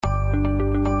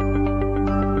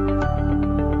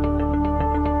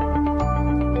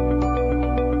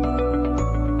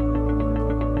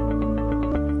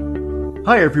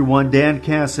Hi everyone, Dan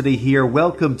Cassidy here.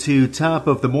 Welcome to Top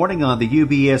of the Morning on the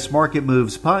UBS Market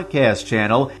Moves podcast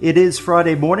channel. It is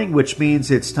Friday morning, which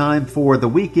means it's time for the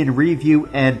weekend review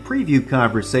and preview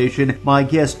conversation. My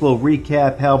guest will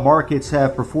recap how markets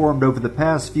have performed over the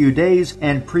past few days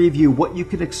and preview what you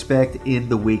can expect in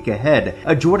the week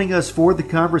ahead. Joining us for the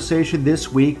conversation this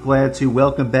week, glad to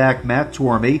welcome back Matt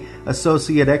Tormey,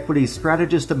 Associate Equity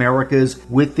Strategist Americas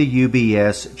with the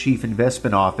UBS Chief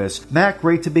Investment Office. Matt,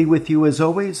 great to be with you as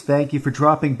always. Thank you for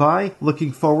dropping by.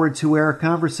 Looking forward to our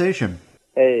conversation.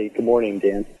 Hey, good morning,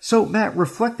 Dan. So, Matt,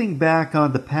 reflecting back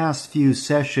on the past few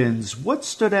sessions, what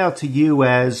stood out to you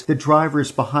as the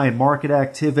drivers behind market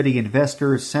activity,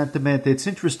 investor sentiment? It's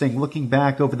interesting, looking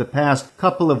back over the past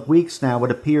couple of weeks now,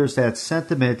 it appears that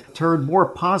sentiment turned more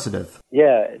positive.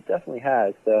 Yeah, it definitely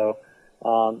has. So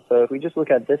if we just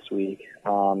look at this week,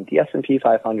 the S&P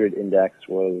 500 index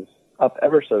was up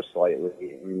ever so slightly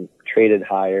and traded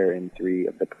higher in 3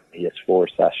 of the previous 4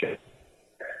 sessions.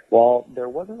 While there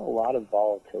wasn't a lot of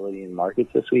volatility in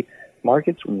markets this week,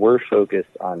 markets were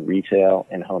focused on retail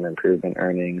and home improvement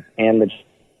earnings and the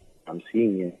I'm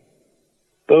seeing it,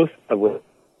 both of which I'll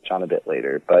touch on a bit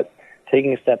later. But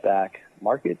taking a step back,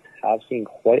 markets have seen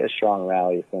quite a strong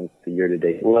rally since the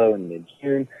year-to-date low in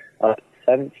mid-June, up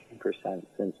 17%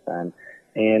 since then.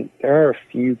 And there are a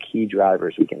few key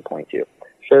drivers we can point to.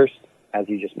 First, as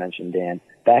you just mentioned, Dan,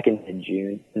 back in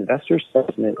mid-June, investor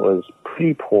sentiment was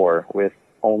pretty poor, with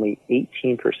only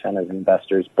 18% of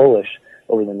investors bullish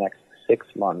over the next 6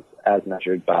 months, as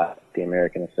measured by the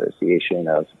American Association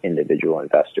of Individual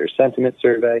Investors Sentiment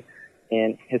Survey.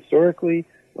 And historically,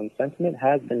 when sentiment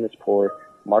has been this poor,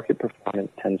 market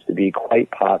performance tends to be quite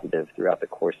positive throughout the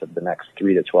course of the next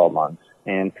 3 to 12 months.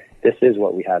 And this is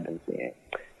what we have been seeing.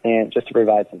 And just to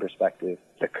provide some perspective,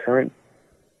 the current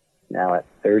now at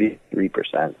 33%.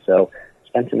 So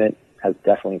sentiment has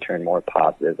definitely turned more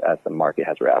positive as the market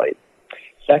has rallied.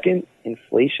 Second,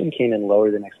 inflation came in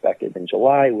lower than expected in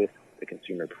July, with the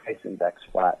consumer price index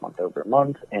flat month over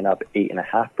month and up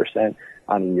 8.5%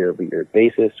 on a year-over-year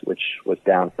basis, which was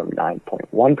down from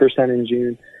 9.1% in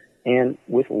June. And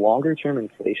with longer-term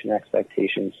inflation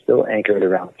expectations still anchored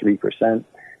around 3%,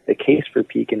 the case for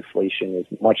peak inflation is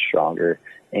much stronger,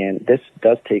 and this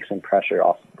does take some pressure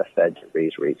off the Fed to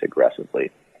raise rates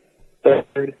aggressively.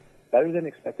 Third, better than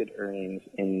expected earnings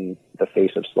in the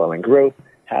face of slowing growth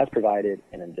has provided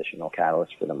an additional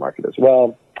catalyst for the market as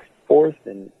well. Fourth,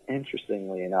 and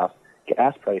interestingly enough,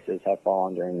 gas prices have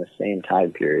fallen during the same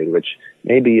time period, which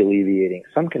may be alleviating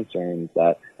some concerns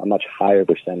that a much higher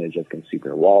percentage of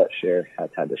consumer wallet share has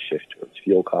had to shift towards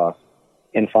fuel costs.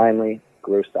 And finally,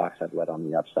 growth stocks have led on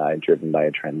the upside, driven by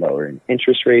a trend lower in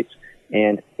interest rates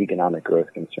and economic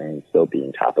growth concerns still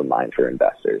being top of mind for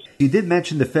investors. You did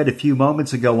mention the Fed a few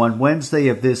moments ago. On Wednesday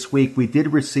of this week, we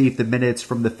did receive the minutes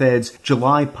from the Fed's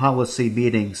July policy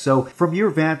meeting. So from your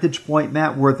vantage point,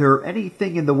 Matt, were there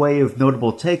anything in the way of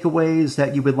notable takeaways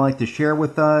that you would like to share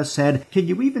with us? And can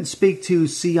you even speak to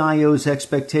CIO's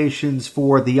expectations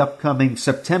for the upcoming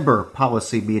September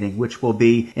policy meeting, which will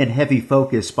be in heavy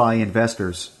focus by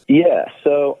investors? Yeah,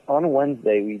 so on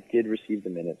Wednesday, we did receive the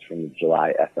minutes from the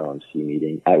July FOMC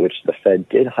meeting, at which the Fed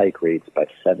did hike rates by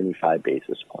 75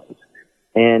 basis points.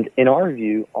 And in our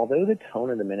view, although the tone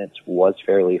of the minutes was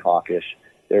fairly hawkish,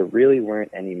 there really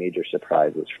weren't any major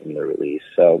surprises from the release.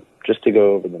 So just to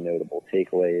go over the notable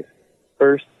takeaways.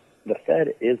 First, the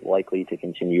Fed is likely to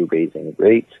continue raising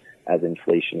rates as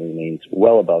inflation remains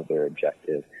well above their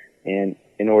objective. And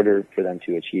in order for them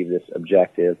to achieve this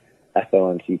objective,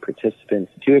 FOMC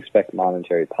participants do expect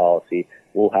monetary policy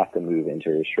will have to move into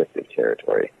restrictive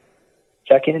territory.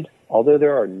 Second, although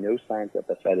there are no signs that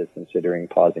the Fed is considering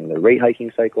pausing the rate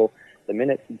hiking cycle, the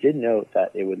minutes did note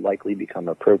that it would likely become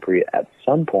appropriate at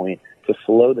some point to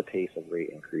slow the pace of rate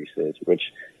increases, which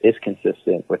is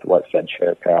consistent with what Fed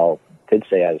Chair Powell did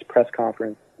say at his press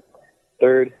conference.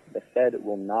 Third, the Fed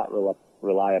will not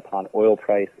rely upon oil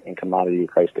price and commodity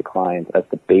price declines as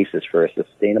the basis for a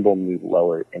sustainable move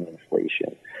lower in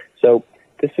inflation. So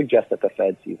this suggests that the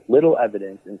Fed sees little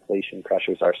evidence inflation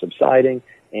pressures are subsiding,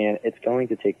 and it's going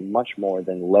to take much more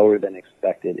than lower than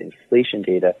expected inflation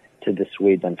data to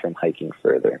dissuade them from hiking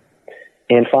further.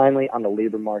 And finally, on the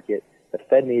labor market, the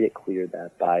Fed made it clear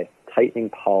that by tightening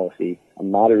policy, a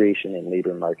moderation in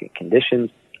labor market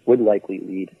conditions would likely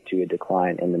lead to a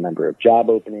decline in the number of job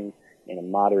openings and a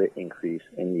moderate increase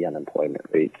in the unemployment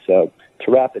rate. So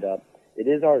to wrap it up, it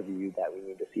is our view that we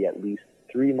need to see at least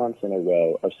 3 months in a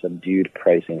row of subdued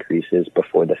price increases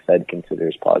before the Fed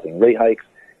considers pausing rate hikes.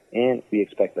 And we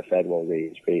expect the Fed will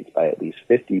raise rates by at least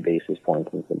 50 basis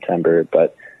points in September,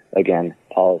 but again,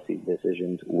 policy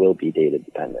decisions will be data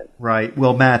dependent. Right.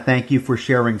 Well, Matt, thank you for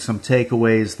sharing some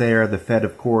takeaways there. The Fed,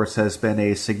 of course, has been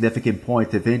a significant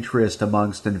point of interest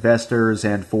amongst investors,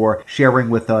 and for sharing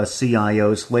with us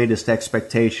CIO's latest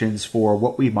expectations for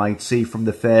what we might see from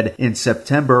the Fed in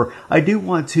September. I do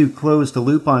want to close the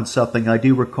loop on something. I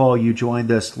do recall you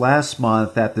joined us last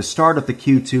month at the start of the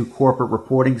Q2 corporate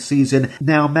reporting season.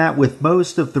 Now, Matt, with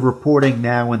most of the reporting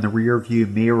now in the rearview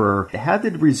mirror, how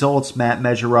did results, Matt,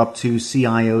 measure up to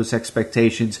CIO's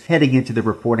expectations heading into the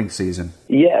reporting season?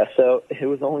 Yeah, so it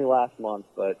was only last month,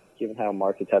 but given how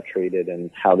markets have traded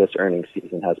and how this earnings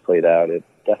season has played out, it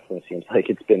definitely seems like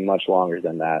it's been much longer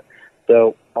than that.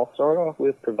 So I'll start off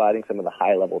with providing some of the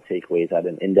high-level takeaways at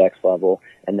an index level,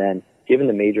 and then given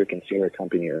the major consumer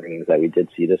company earnings that we did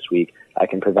see this week, I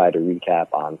can provide a recap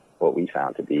on what we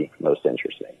found to be most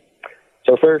interesting.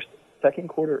 So first, second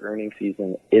quarter earnings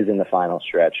season is in the final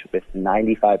stretch, with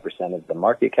 95% of the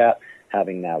market cap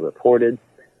having now reported.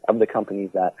 Of the companies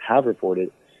that have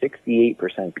reported,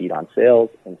 68% beat on sales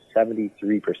and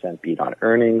 73% beat on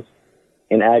earnings.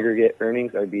 In aggregate,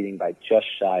 earnings are beating by just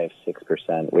shy of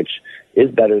 6%, which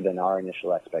is better than our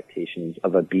initial expectations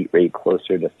of a beat rate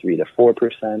closer to 3 to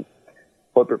 4%.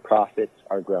 Corporate profits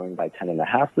are growing by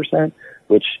 10.5%,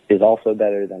 which is also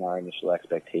better than our initial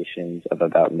expectations of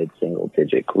about mid-single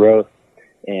digit growth.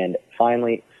 And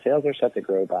finally, sales are set to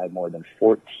grow by more than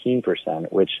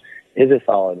 14%, which is a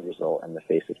solid result in the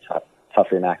face of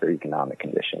tougher macroeconomic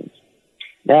conditions.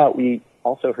 Now, we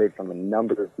also heard from a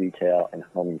number of retail and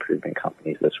home improvement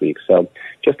companies this week. So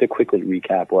just to quickly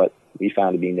recap what we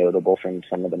found to be notable from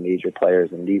some of the major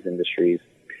players in these industries.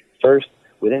 First,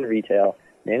 within retail,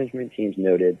 management teams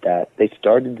noted that they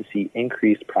started to see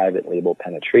increased private label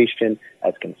penetration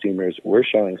as consumers were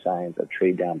showing signs of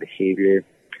trade-down behavior.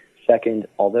 Second,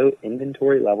 although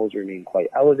inventory levels remain quite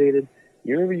elevated,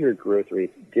 year-over-year growth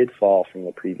rates did fall from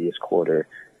the previous quarter.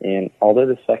 And although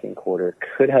the second quarter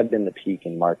could have been the peak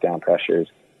in markdown pressures,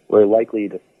 we're likely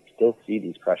to still see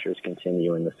these pressures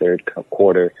continue in the third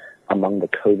quarter among the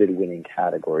COVID-winning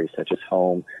categories such as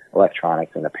home,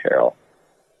 electronics, and apparel.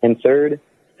 And third,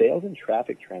 sales and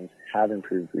traffic trends have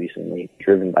improved recently,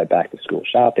 driven by back-to-school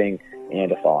shopping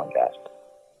and a fall in gas.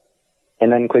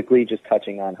 And then quickly, just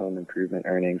touching on home improvement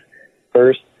earnings.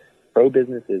 First, pro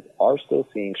businesses are still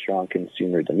seeing strong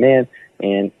consumer demand,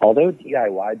 and although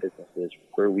DIY businesses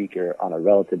were weaker on a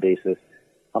relative basis,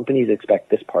 companies expect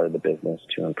this part of the business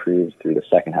to improve through the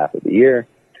second half of the year.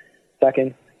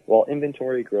 Second, while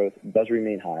inventory growth does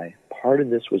remain high, part of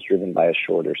this was driven by a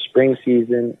shorter spring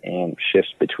season and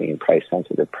shifts between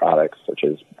price-sensitive products such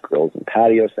as grills and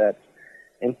patio sets.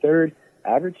 And third,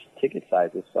 average ticket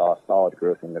sizes saw solid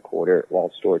growth in the quarter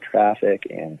while store traffic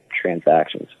and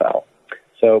transactions fell.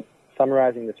 So,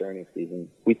 summarizing this earnings season,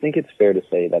 we think it's fair to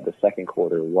say that the second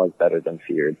quarter was better than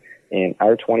feared, and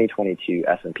our 2022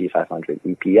 S&P 500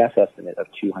 EPS estimate of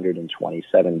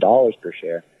 $227 per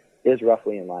share is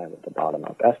roughly in line with the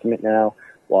bottom-up estimate now,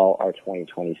 while our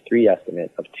 2023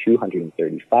 estimate of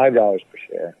 $235 per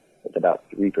share is about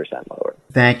 3% lower.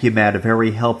 Thank you, Matt. A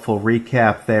very helpful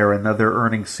recap there. Another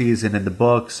earnings season in the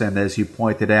books, and as you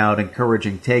pointed out,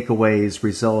 encouraging takeaways.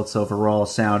 Results overall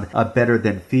sound better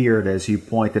than feared, as you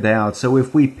pointed out. So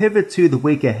if we pivot to the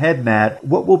week ahead, Matt,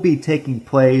 what will be taking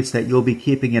place that you'll be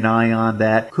keeping an eye on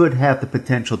that could have the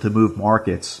potential to move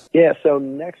markets? Yeah, so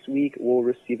next week we'll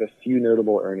receive a few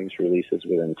notable earnings releases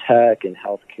within tech and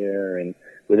healthcare, and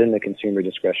within the consumer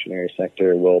discretionary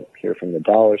sector, we'll hear from the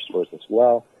dollar stores as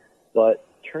well. But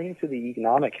turning to the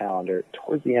economic calendar,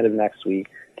 towards the end of next week,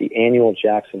 the annual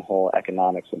Jackson Hole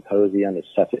Economic Symposium is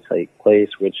set to take place,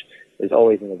 which is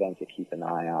always an event to keep an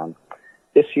eye on.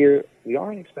 This year, we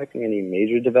aren't expecting any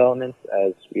major developments,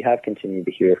 as we have continued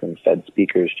to hear from Fed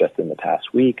speakers just in the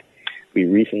past week. We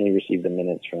recently received the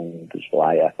minutes from the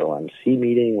July FOMC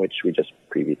meeting, which we just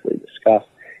previously discussed,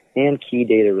 and key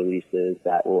data releases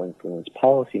that will influence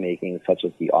policymaking, such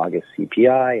as the August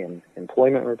CPI and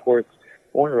employment reports,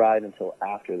 won't arrive until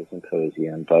after the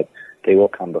symposium, but they will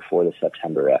come before the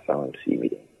September FOMC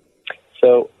meeting.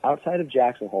 So outside of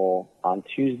Jackson Hole, on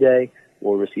Tuesday,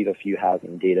 we'll receive a few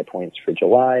housing data points for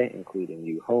July, including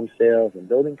new home sales and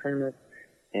building permits,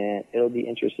 and it'll be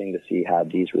interesting to see how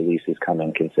these releases come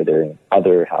in, considering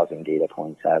other housing data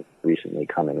points have recently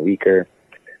come in weaker.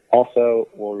 Also,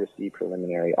 we'll receive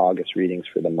preliminary August readings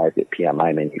for the market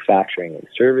PMI manufacturing and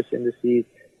service indices,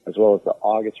 as well as the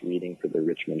August reading for the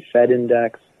Richmond Fed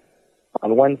Index.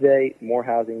 On Wednesday, more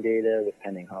housing data with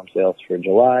pending home sales for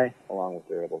July, along with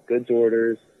durable goods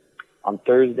orders. On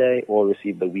Thursday, we'll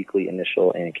receive the weekly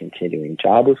initial and continuing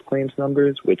jobless claims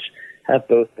numbers, which have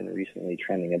both been recently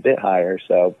trending a bit higher,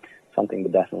 so something to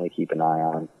definitely keep an eye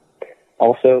on.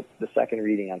 Also, the second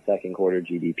reading on second quarter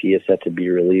GDP is set to be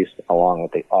released along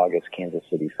with the August Kansas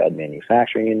City Fed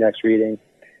Manufacturing Index reading.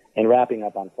 And wrapping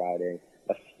up on Friday,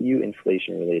 a few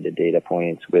inflation-related data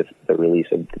points with the release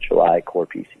of the July core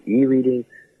PCE reading,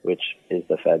 which is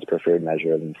the Fed's preferred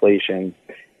measure of inflation,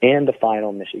 and the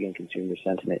final Michigan Consumer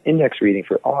Sentiment Index reading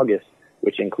for August,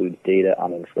 which includes data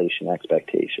on inflation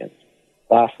expectations.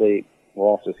 Lastly, we'll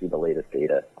also see the latest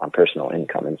data on personal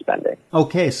income and spending.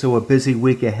 Okay, so a busy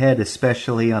week ahead,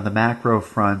 especially on the macro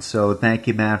front. So thank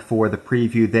you, Matt, for the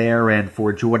preview there and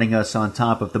for joining us on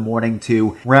Top of the Morning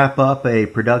to wrap up a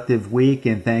productive week.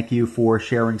 And thank you for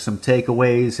sharing some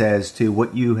takeaways as to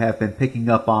what you have been picking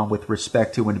up on with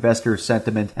respect to investor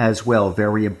sentiment as well.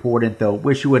 Very important, though.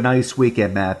 Wish you a nice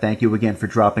weekend, Matt. Thank you again for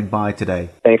dropping by today.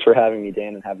 Thanks for having me,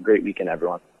 Dan, and have a great weekend,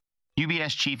 everyone.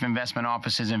 UBS Chief Investment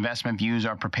Office's investment views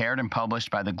are prepared and published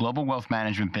by the global wealth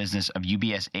management business of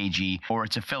UBS AG or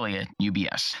its affiliate,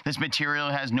 UBS. This material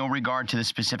has no regard to the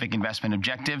specific investment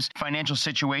objectives, financial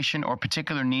situation, or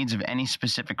particular needs of any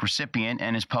specific recipient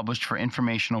and is published for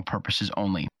informational purposes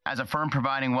only. As a firm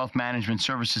providing wealth management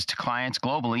services to clients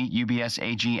globally, UBS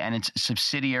AG and its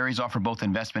subsidiaries offer both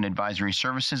investment advisory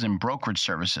services and brokerage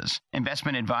services.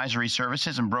 Investment advisory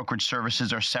services and brokerage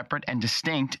services are separate and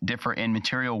distinct, differ in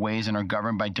material ways, and are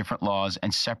governed by different laws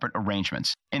and separate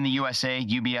arrangements. In the USA,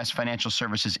 UBS Financial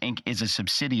Services Inc. is a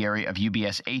subsidiary of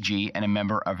UBS AG and a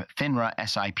member of FINRA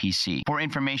SIPC. For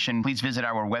information, please visit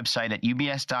our website at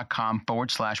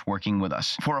ubs.com/working with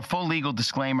us. For a full legal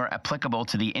disclaimer applicable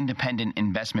to the independent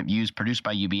investment views produced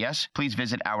by UBS, please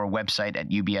visit our website at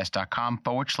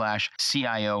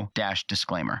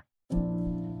ubs.com/CIO-disclaimer.